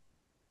cool.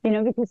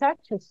 Because that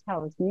just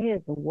tells me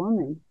as a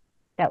woman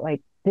that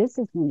like this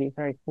is going to be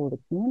very cool to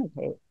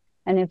communicate.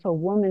 And if a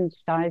woman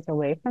shies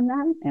away from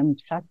that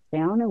and shuts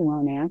down and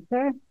won't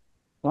answer,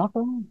 walk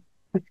away.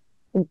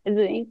 It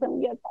ain't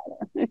going to get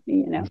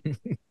better,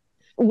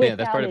 Yeah,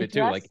 that's part of it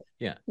too. Like,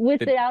 yeah,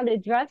 without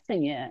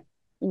addressing it,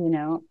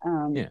 yeah,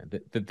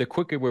 the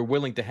quicker we're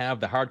willing to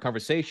have the hard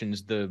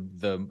conversations, the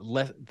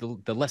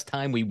less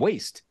time we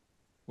waste.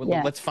 Well,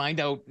 yeah. let's find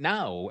out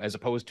now, as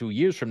opposed to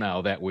years from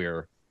now that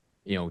we're,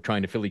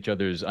 trying to fill each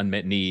other's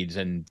unmet needs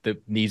and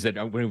the needs that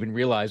we don't even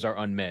realize are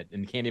unmet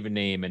and can't even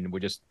name, and we're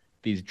just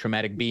these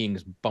traumatic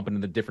beings bumping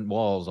into different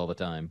walls all the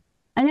time.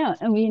 I know.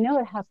 And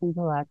it happens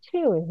a lot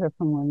too. I hear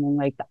from women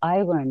like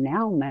I learn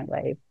now in my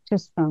life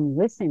just from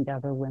listening to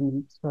other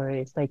women's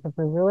stories. Like if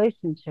a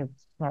relationship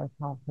starts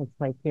off, it's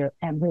like you're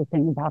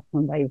everything about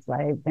somebody's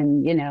life.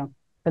 And,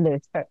 whether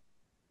it's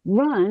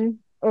run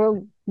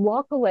or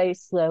walk away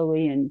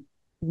slowly and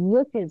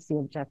look as the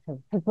objective.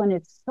 Because when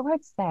it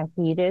starts that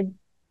heated,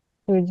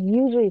 there's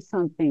usually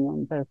something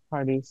on both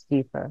parties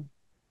deeper.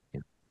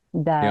 Yeah.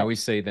 I That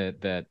always say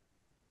that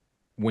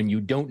when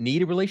you don't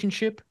need a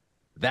relationship,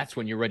 that's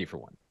when you're ready for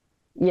one.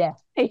 yeah,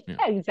 Yeah.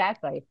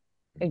 exactly.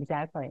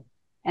 Exactly.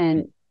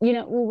 And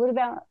well, what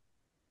about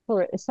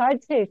so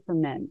I'd say for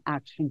men,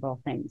 actionable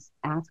things,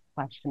 ask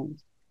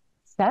questions,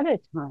 set a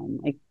time,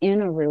 like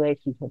in a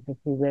relationship, if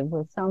you live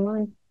with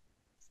someone,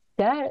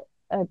 set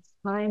a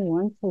time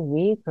once a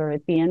week or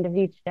at the end of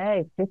each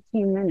day,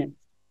 15 minutes,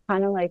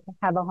 kind of like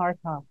have a heart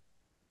talk,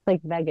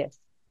 like Vegas.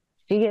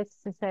 She gets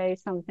to say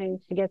something,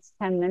 she gets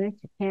 10 minutes,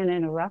 you can't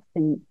interrupt,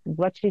 and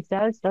what she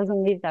says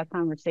doesn't leave that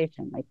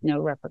conversation, like no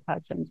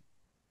repercussions.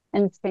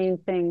 And same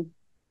thing,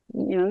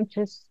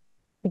 just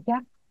to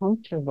get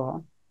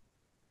comfortable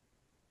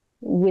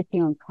with the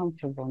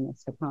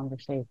uncomfortableness of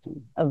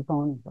conversation, of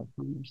vulnerable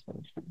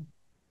conversation.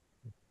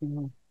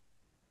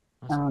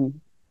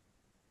 Awesome.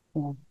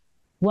 Yeah.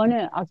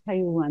 I'll tell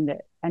you one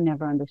that I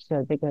never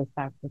understood that goes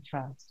back to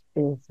trust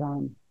is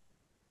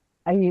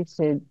I used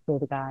to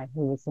date a guy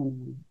who was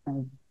in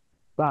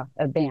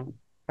a band,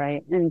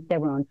 right? And they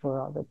were on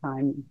tour all the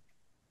time.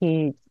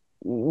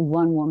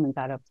 One woman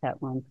got upset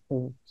once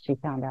because she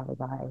found out a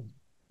guy,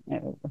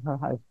 her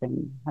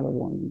husband had a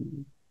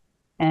woman.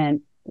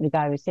 And the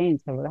guy was saying,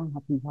 so well, that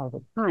happens all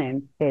the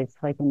time. It's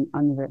like an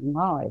unwritten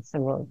law. I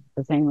said, well,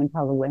 does anyone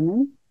tell the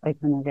women, like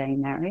when they're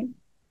getting married?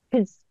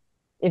 Because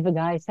if a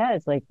guy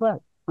says, like,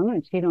 look, I'm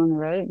going to cheat on the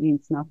road, it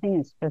means nothing.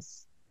 It's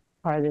just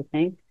part of the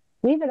thing.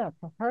 Leave it up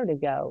to her to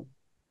go,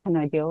 can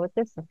I deal with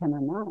this or can I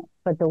not?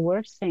 But the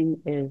worst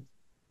thing is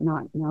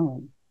not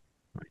knowing.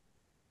 Right.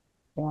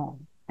 Yeah.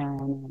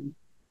 And,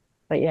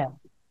 but yeah.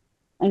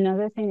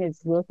 Another thing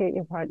is look at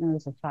your partner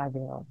as a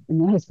 5-year-old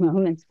in those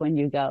moments when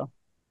you go,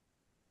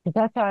 because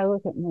that's how I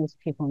look at most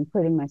people,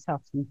 including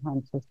myself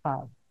sometimes as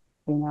 5.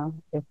 You know,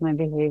 if my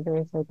behavior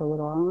is like a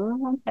little,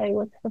 oh, okay,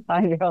 what's the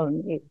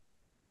 5-year-old need?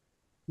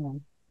 Yeah.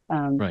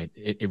 Right.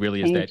 It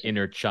really is that Change.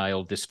 inner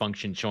child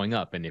dysfunction showing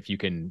up. And if you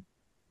can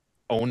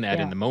own that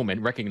in Yeah. the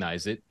moment,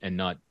 recognize it, and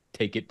not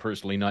take it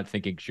personally, not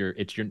thinking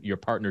it's your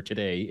partner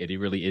today. It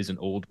really is an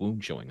old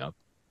wound showing up.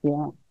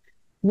 Yeah.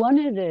 One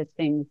of the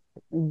things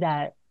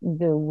that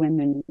the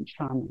women in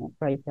trauma,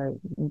 right, the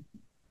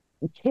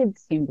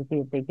kids seem to be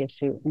a big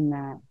issue in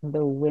that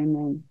the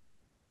women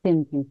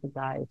didn't think the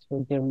guys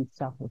were doing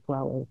stuff as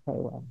well as they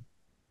were.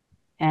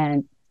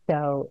 And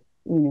so,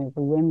 you know,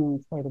 the women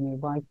would say to me,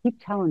 well, I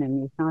keep telling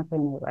him he's not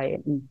doing it right.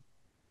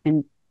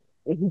 And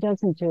he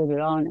doesn't do it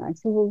at all. And I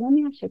said, well, let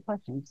me ask you a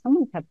question. If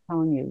someone kept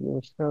telling you you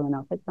were screwing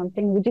up at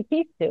something, would you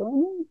keep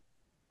doing it?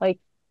 Like,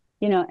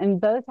 you know, and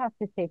both have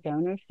to take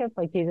ownership.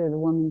 Like either the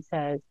woman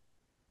says,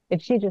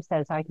 if she just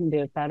says, I can do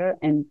it better,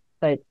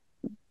 but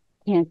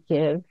can't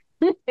give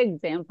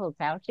examples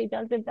how she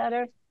does it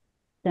better,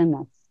 then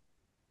that's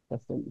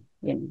just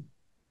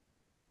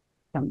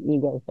some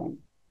ego thing.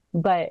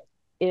 But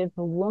if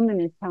a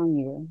woman is telling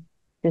you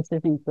this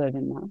isn't good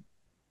enough,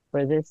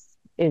 or this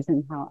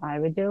isn't how I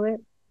would do it,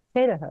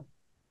 say to her,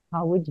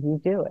 how would you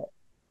do it?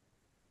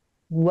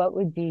 What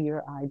would be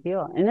your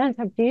ideal? And then it's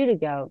up to you to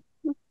go,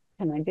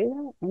 can I do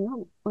that or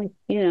not? Like,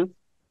 you know,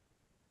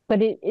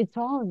 but it's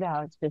all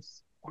about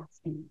just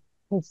asking.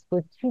 It's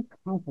we're too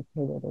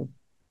complicated as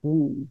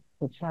beings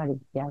to try to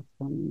guess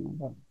one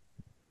another.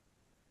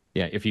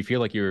 Yeah. If you feel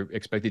like you're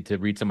expected to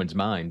read someone's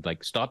mind,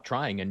 like stop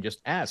trying and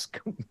just ask.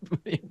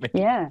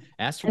 Yeah.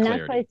 Ask for And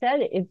that's why I clarity. said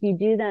if you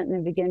do that in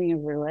the beginning of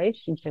a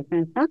relationship,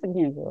 and it's not the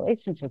beginning of a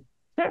relationship,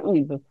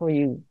 certainly before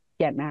you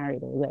get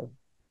married or live,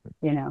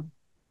 you know,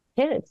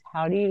 kids,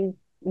 how do you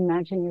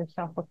imagine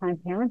yourself what kind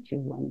of parent you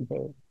want to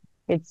be?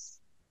 It's,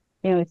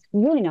 you know, it's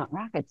really not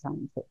rocket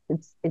science.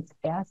 It's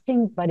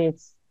asking, but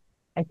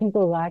I think a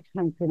lot of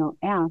times we don't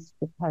ask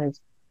because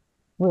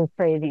we're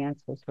afraid of the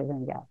answers we're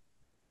going to get.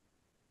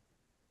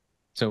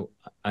 So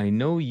I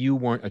know you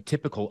weren't a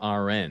typical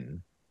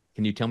RN.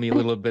 Can you tell me a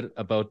little bit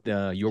about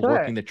your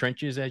working Sure. the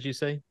trenches, as you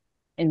say?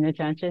 In the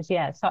trenches,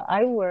 yeah. So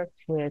I worked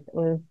was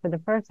for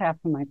the first half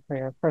of my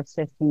career, first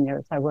 15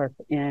 years, I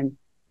worked in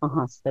a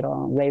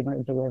hospital, labor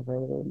and delivery,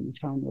 and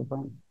trauma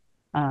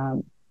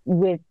room.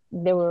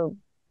 There were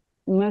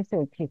most of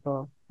the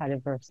people had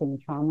adversity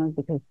and trauma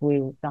because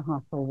the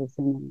hospital was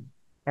in an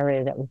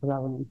area that was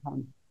low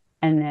income.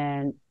 And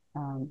then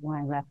when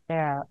I left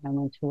there, I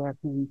went to work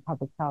in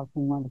public health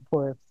in one of the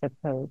poorest zip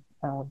codes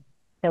of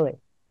Philly.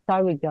 So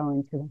I would go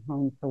into the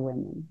home for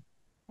women.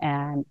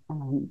 And,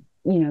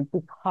 you know,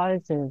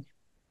 because of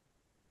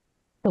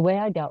the way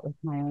I dealt with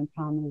my own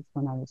traumas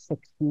when I was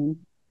 16,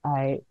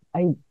 I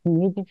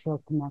needed to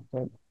feel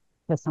connected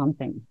to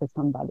something, to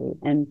somebody.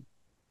 And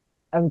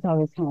I was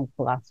always kind of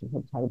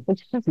philosopher type,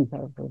 which doesn't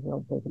go for real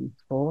big in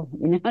school.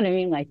 You know what I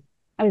mean? Like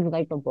I was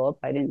likable,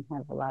 but I didn't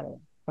have a lot of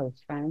close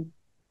friends.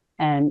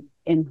 And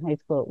in high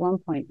school, at one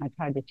point, I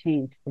tried to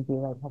change to be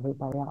like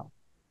everybody else.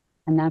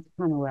 And that's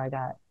kind of where I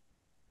got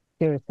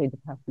seriously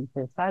depressed and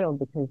suicidal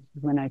because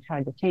when I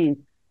tried to change,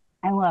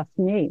 I lost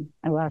me.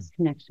 I lost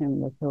connection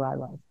with who I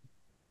was.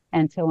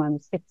 And so when I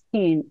was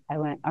 16, I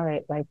went, all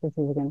right, life is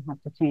either going to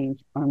have to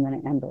change or I'm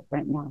going to end it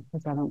right now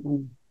because I don't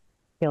want to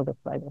feel this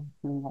way.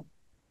 So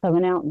I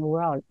went out in the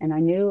world and I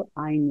knew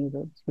I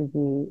needed to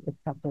be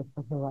accepted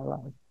for who I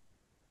was.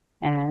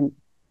 And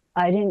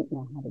I didn't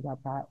know how to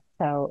get that.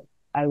 So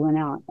I went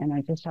out and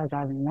I just started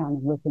driving around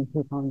and looking at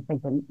people and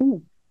thinking,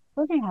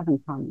 what do they have in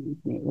common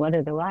with me? What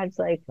are their lives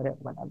like?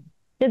 Whatever.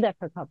 Did that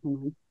for a couple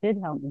months. Did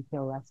help me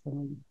feel less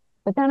alone.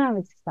 But then I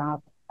would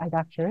stop. I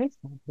got curious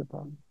about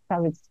people. So I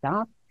would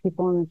stop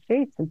people on the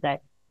streets and say,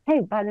 hey,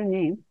 by the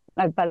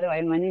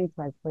way, my name's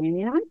Leslie,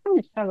 and I'm trying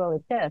to struggle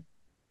with this.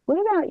 What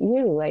about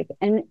you? Like,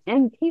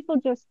 and people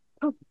just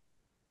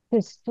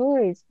the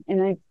stories,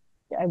 and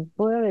I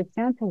boiled it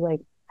down to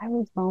like I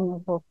was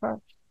vulnerable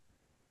first,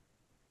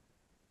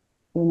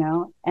 you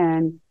know,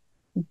 and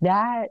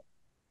that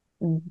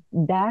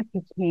that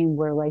became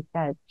where like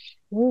that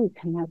true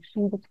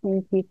connection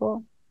between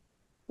people.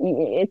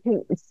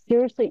 It's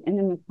seriously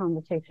intimate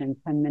conversation in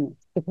 10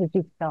 minutes because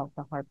you felt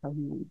the heart of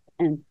the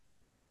and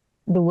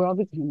the world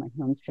became my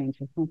home,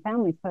 strangers and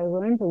family. So I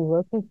learned to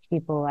look at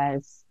people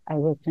as I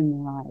looked in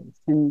their eyes,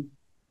 and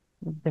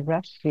the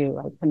rest of you,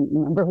 I couldn't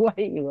remember what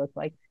you looked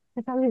like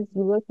because I was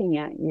looking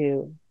at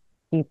you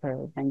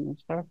deeper than your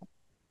surface.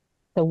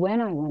 So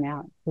when I went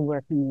out to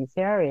work in these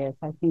areas,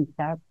 I think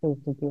that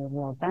proved to be a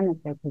real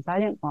benefit because I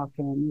didn't walk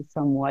in as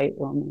some white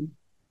woman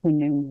who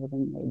knew more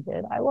than they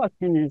did. I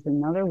walked in as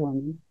another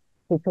woman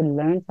who could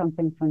learn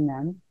something from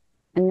them,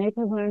 and they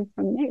could learn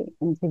from me.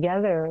 And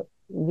together,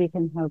 we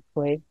can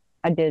hopefully,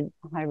 I did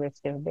high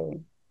risk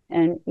OB,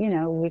 and, you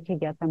know, we could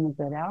get them a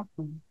good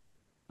outcome.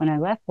 When I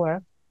left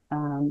work,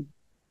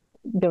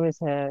 there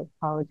was a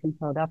college in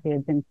Philadelphia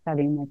had been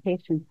studying my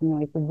patients, and they're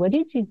like, what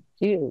did you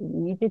do? You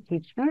need to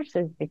teach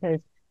nurses because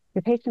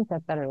your patients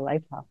have better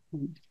life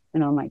outcomes.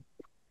 And I'm like,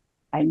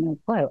 I had no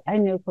clue. I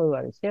had no clue what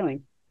I was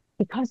doing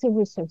because it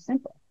was so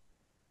simple.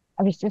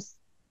 I was just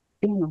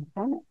being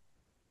authentic.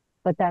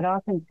 But that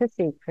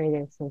authenticity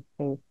created a safe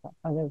space for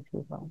other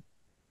people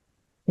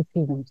to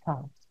see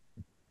themselves.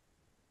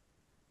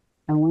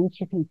 And once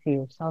you can see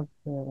yourself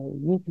clearly,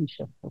 you can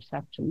shift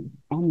perception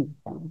of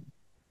anything,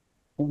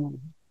 you know.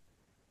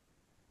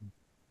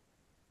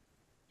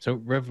 So,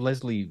 Rev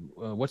Leslie,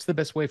 what's the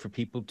best way for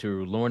people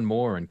to learn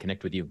more and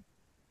connect with you?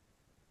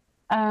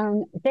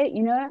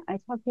 You know what? I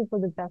tell people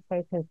the best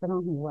way because they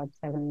don't have a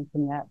website or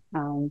anything yet.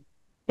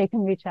 They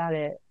can reach out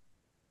at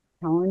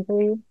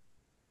calendly.com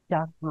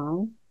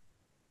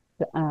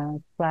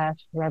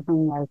 /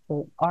 Reverend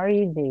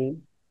Leslie,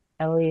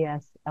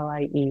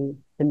 REVLESLIE,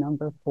 the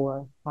number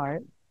 4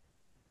 part.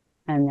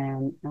 And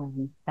then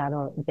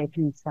they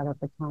can set up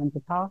a time to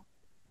talk.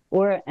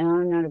 And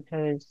I'm not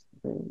opposed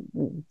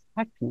to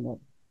text me at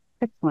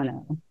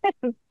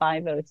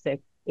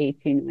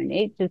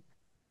 610-506-8298. Just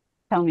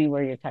tell me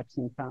where you're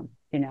texting from,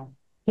 you know.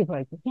 People are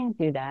like, you can't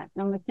do that.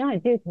 And I'm like, no, I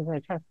do because I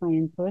trust my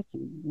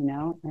intuition, you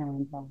know,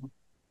 and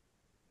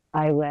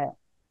I let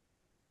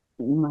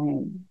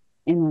my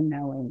inner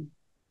knowing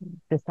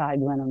decide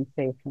when I'm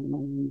safe and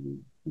when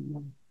I'm, you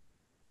know.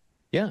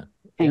 Yeah.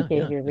 Thank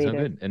you,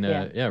 Good. And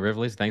Rev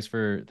Leslie, thanks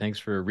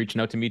for reaching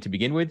out to me to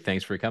begin with.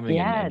 Thanks for coming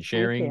and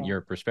sharing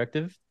your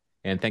perspective.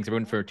 And thanks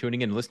everyone for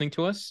tuning in and listening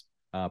to us.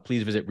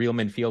 Please visit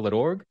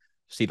realmenfeel.org.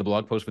 See the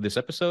blog post for this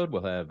episode.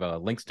 We'll have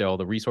links to all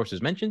the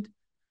resources mentioned.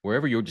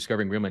 Wherever you're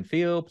discovering Real Men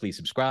Feel, please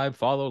subscribe,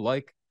 follow,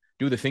 like,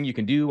 do the thing you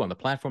can do on the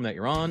platform that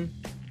you're on.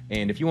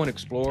 And if you want to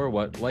explore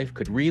what life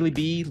could really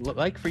be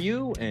like for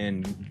you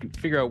and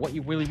figure out what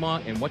you really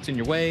want and what's in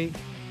your way,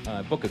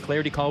 book a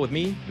clarity call with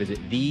me. Visit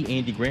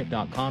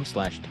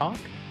theandygrant.com/talk.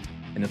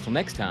 And until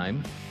next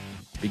time,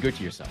 be good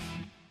to yourself.